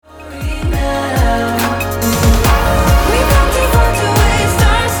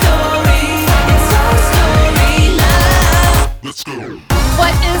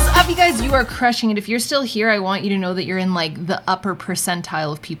are crushing it. If you're still here, I want you to know that you're in like the upper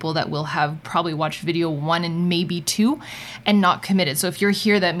percentile of people that will have probably watched video 1 and maybe 2 and not committed. So if you're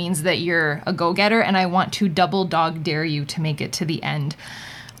here, that means that you're a go-getter, and I want to double dog dare you to make it to the end,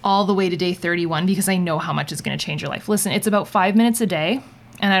 all the way to day 31, because I know how much it's going to change your life. Listen, it's about 5 minutes a day,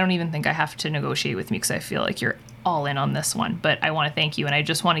 and I don't even think I have to negotiate with me because I feel like you're all in on this one. But I want to thank you, and I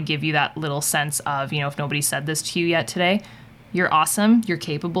just want to give you that little sense of, if nobody said this to you yet today, you're awesome, you're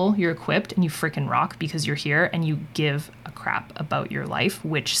capable, you're equipped, and you freaking rock because you're here and you give a crap about your life,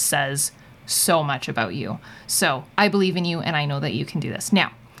 which says so much about you. So I believe in you, and I know that you can do this.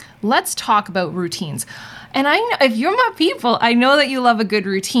 Now, let's talk about routines. And if you're my people, I know that you love a good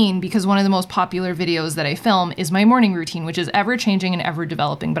routine, because one of the most popular videos that I film is my morning routine, which is ever changing and ever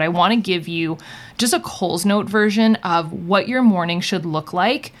developing. But I want to give you just a Coles Note version of what your morning should look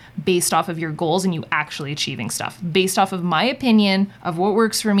like based off of your goals and you actually achieving stuff, based off of my opinion of what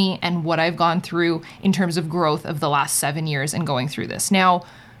works for me and what I've gone through in terms of growth of the last 7 years and going through this. Now,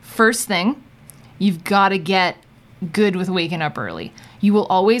 first thing, you've got to get good with waking up early. You will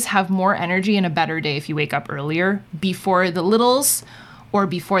always have more energy and a better day if you wake up earlier, before the littles or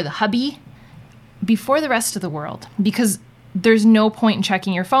before the hubby, before the rest of the world, because there's no point in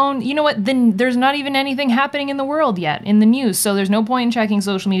checking your phone. You know what? Then there's not even anything happening in the world yet in the news. So there's no point in checking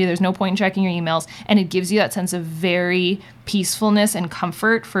social media. There's no point in checking your emails. And it gives you that sense of very peacefulness and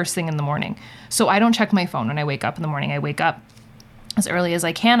comfort first thing in the morning. So I don't check my phone when I wake up in the morning. I wake up as early as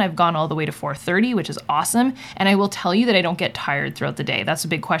I can. I've gone all the way to 4:30, which is awesome. And I will tell you that I don't get tired throughout the day. That's a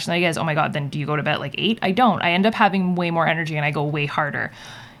big question that you guys, oh my God, then do you go to bed at like 8? I don't. I end up having way more energy and I go way harder.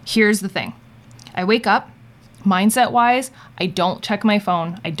 Here's the thing. I wake up, mindset wise, I don't check my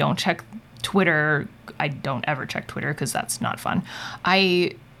phone. I don't check Twitter. I don't ever check Twitter because that's not fun.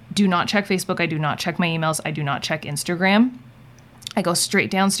 I do not check Facebook. I do not check my emails. I do not check Instagram. I go straight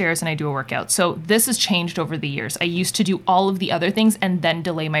downstairs and I do a workout. So this has changed over the years. I used to do all of the other things and then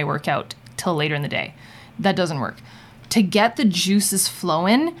delay my workout till later in the day. That doesn't work. To get the juices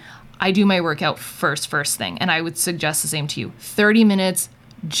flowing, I do my workout first thing. And I would suggest the same to you. 30 minutes,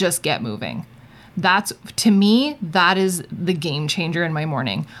 just get moving. To me, that is the game changer in my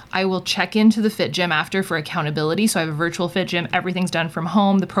morning. I will check into the Fit Gym after for accountability. So I have a virtual Fit Gym. Everything's done from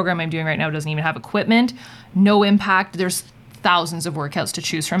home. The program I'm doing right now doesn't even have equipment. No impact. There's thousands of workouts to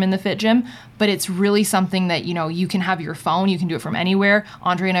choose from in the Fit Gym, but it's really something that, you can have your phone, you can do it from anywhere.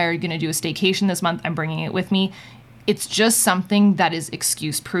 Andre and I are going to do a staycation this month. I'm bringing it with me. It's just something that is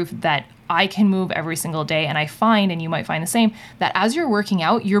excuse proof that I can move every single day. And I find, and you might find the same, that as you're working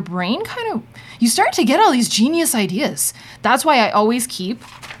out, your brain you start to get all these genius ideas. That's why I always keep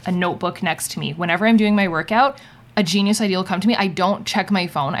a notebook next to me. Whenever I'm doing my workout, a genius idea will come to me. I don't check my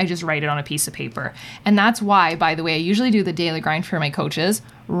phone. I just write it on a piece of paper. And that's why, by the way, I usually do the daily grind for my coaches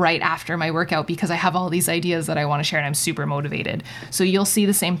right after my workout, because I have all these ideas that I want to share and I'm super motivated. So you'll see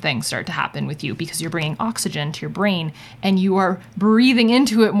the same thing start to happen with you, because you're bringing oxygen to your brain and you are breathing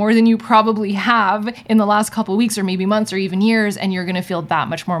into it more than you probably have in the last couple of weeks or maybe months or even years. And you're going to feel that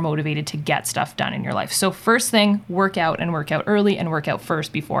much more motivated to get stuff done in your life. So first thing, work out, and work out early, and work out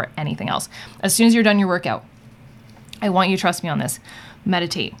first before anything else. As soon as you're done your workout, I want you to trust me on this.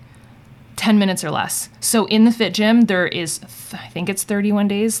 Meditate. 10 minutes or less. So in the Fit Gym, there is, I think it's 31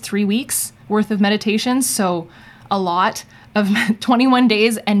 days, 3 weeks worth of meditations. So a lot of 21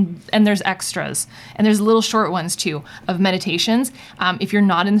 days, and there's extras. And there's little short ones too of meditations. If you're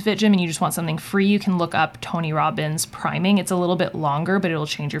not in the Fit Gym and you just want something free, you can look up Tony Robbins Priming. It's a little bit longer, but it'll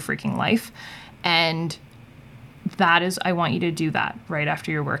change your freaking life. And I want you to do that right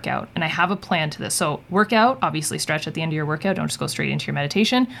after your workout. And I have a plan to this. So workout, obviously stretch at the end of your workout. Don't just go straight into your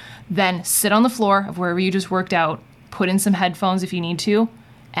meditation. Then sit on the floor of wherever you just worked out, put in some headphones if you need to,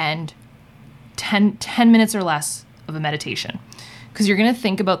 and 10 minutes or less of a meditation. Because you're going to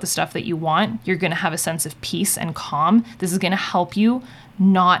think about the stuff that you want. You're going to have a sense of peace and calm. This is going to help you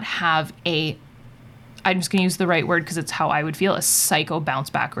not have I'm just going to use the right word because it's how I would feel, a psycho bounce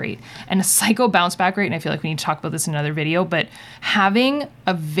back rate. And a psycho bounce back rate, and I feel like we need to talk about this in another video, but having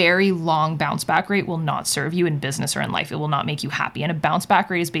a very long bounce back rate will not serve you in business or in life. It will not make you happy. And a bounce back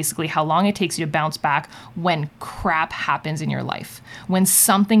rate is basically how long it takes you to bounce back when crap happens in your life. When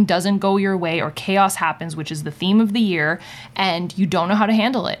something doesn't go your way or chaos happens, which is the theme of the year, and you don't know how to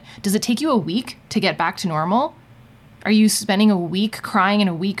handle it. Does it take you a week to get back to normal? Are you spending a week crying and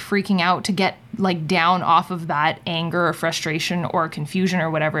a week freaking out to get down off of that anger or frustration or confusion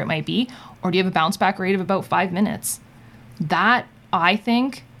or whatever it might be? Or do you have a bounce back rate of about 5 minutes? That, I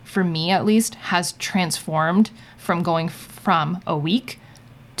think, for me at least, has transformed from going from a week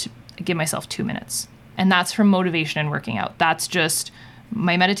to give myself 2 minutes. And that's from motivation and working out. That's just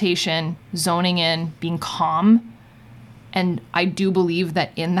my meditation, zoning in, being calm. And I do believe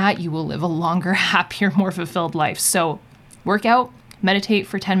that in that you will live a longer, happier, more fulfilled life. So work out, meditate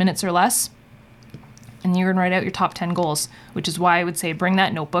for 10 minutes or less, and you're going to write out your top 10 goals, which is why I would say bring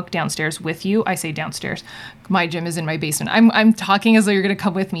that notebook downstairs with you. I say downstairs. My gym is in my basement. I'm talking as though you're going to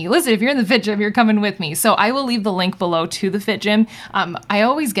come with me. Listen, if you're in the Fit Gym, you're coming with me. So I will leave the link below to the Fit Gym. I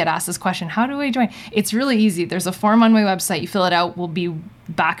always get asked this question, how do I join? It's really easy. There's a form on my website. You fill it out. We'll be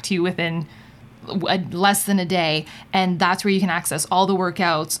back to you within less than a day, and that's where you can access all the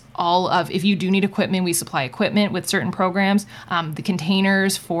workouts, if you do need equipment, we supply equipment with certain programs, the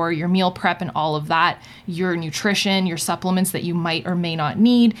containers for your meal prep and all of that, your nutrition, your supplements that you might or may not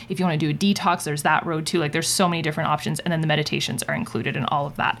need. If you want to do a detox, there's that road too. Like, there's so many different options, and then the meditations are included in all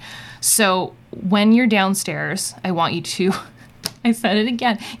of that. So when you're downstairs, I want you to I said it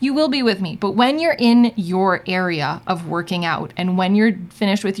again. You will be with me. But when you're in your area of working out and when you're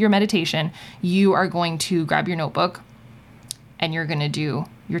finished with your meditation, you are going to grab your notebook and you're going to do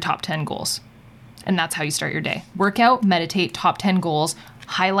your top 10 goals. And that's how you start your day. Workout, meditate, top 10 goals,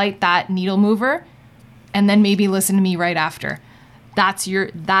 highlight that needle mover, and then maybe listen to me right after. That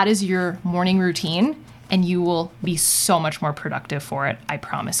is your morning routine, and you will be so much more productive for it. I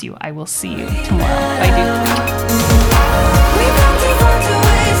promise you. I will see you tomorrow. Bye, dude.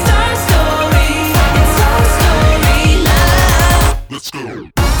 Let's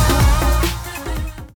go.